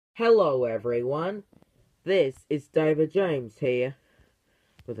Hello everyone, this is David James here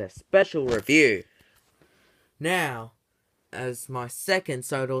with a special review. Now, as my second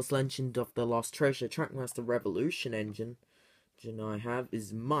Sodor's Legend of the Lost Treasure Trackmaster Revolution engine I have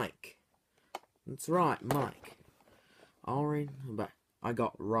is Mike. That's right, Mike. I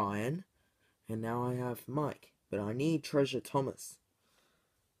got Ryan, and now I have Mike, but I need Treasure Thomas.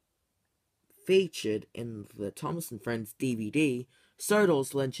 Featured in the Thomas & Friends DVD,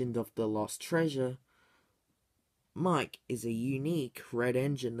 Sodor's Legend of the Lost Treasure, Mike is a unique red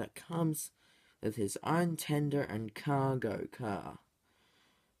engine that comes with his own tender and cargo car.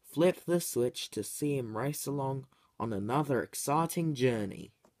 Flip the switch to see him race along on another exciting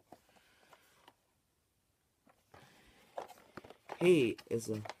journey. He is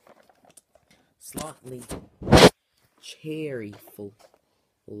a slightly cheerful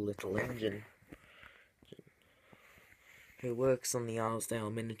little engine who works on the Arsdale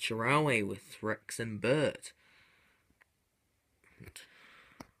Miniature Railway with Rex and Bert.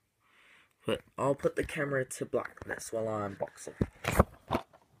 But I'll put the camera to blackness while I unbox it.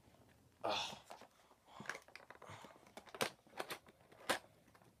 Oh.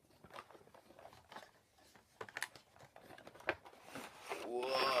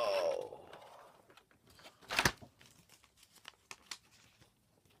 Whoa.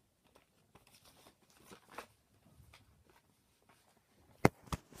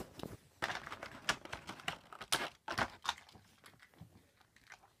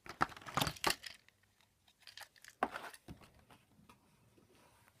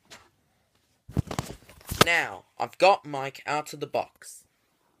 Now, I've got Mike out of the box.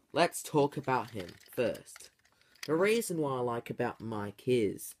 Let's talk about him first. The reason why I like about Mike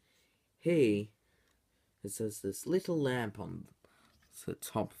is he has this little lamp on the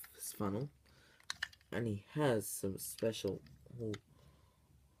top of his funnel, and he has some special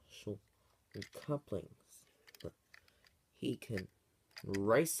couplings that he can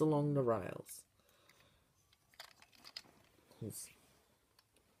race along the rails.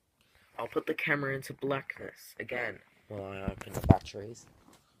 I'll put the camera into blackness again while I open the batteries.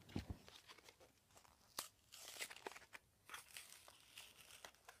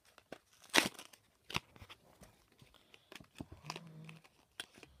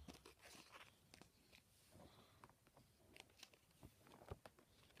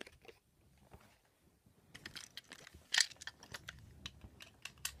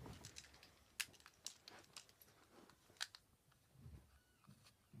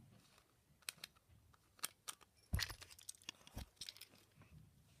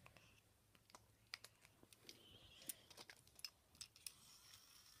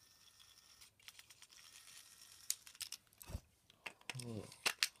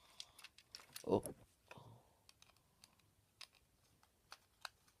 Oh.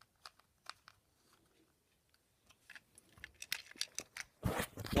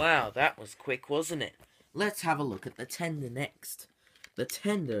 Wow, that was quick, wasn't it? Let's have a look at the tender next. The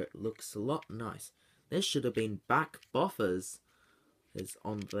tender looks a lot nice. There should have been back buffers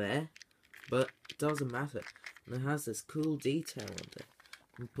on there, but it doesn't matter. And it has this cool detail on there.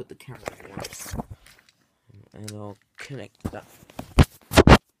 I'll put the camera once, and I'll connect that.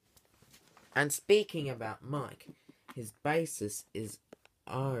 And speaking about Mike, his basis is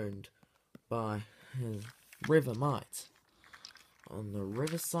owned by River Mite on the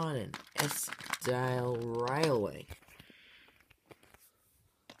Riverside and Eskdale Railway.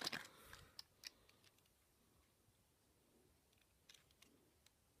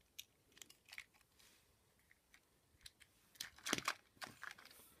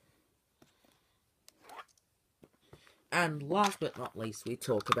 And last but not least, we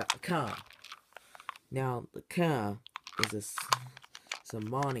talk about the car. Now, the car is a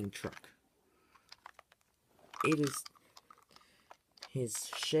mining truck. It is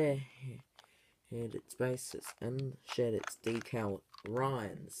his shared its basis and shared its decal with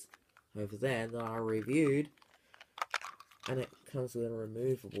Ryan's over there that I reviewed, and it comes with a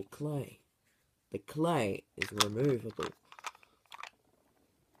removable clay. The clay is removable.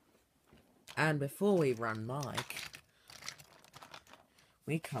 And before we run Mike,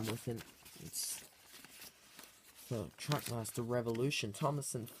 we come with the Trackmaster Revolution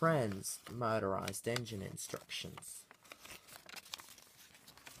Thomas & Friends motorized engine instructions.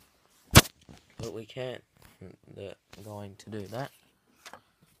 But we can't. They're going to do that.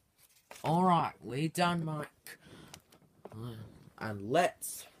 Alright, we're done, Mike. And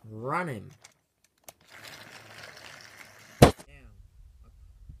let's run him. Now, I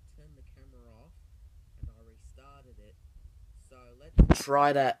turned the camera off and I restarted it. So let's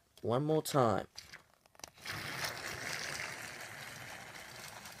try that one more time.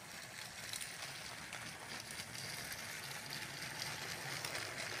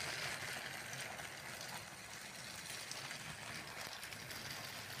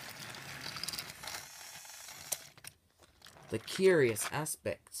 The curious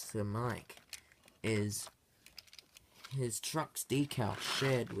aspect to Mike is his truck's decal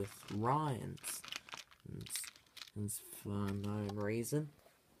shared with Ryan's, and for no reason.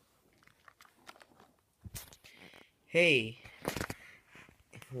 He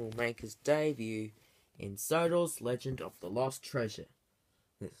will make his debut in Sodor's Legend of the Lost Treasure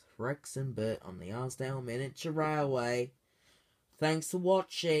with Rex and Bert on the Arsdale Miniature Railway. Thanks for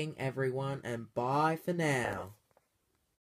watching, everyone, and bye for now.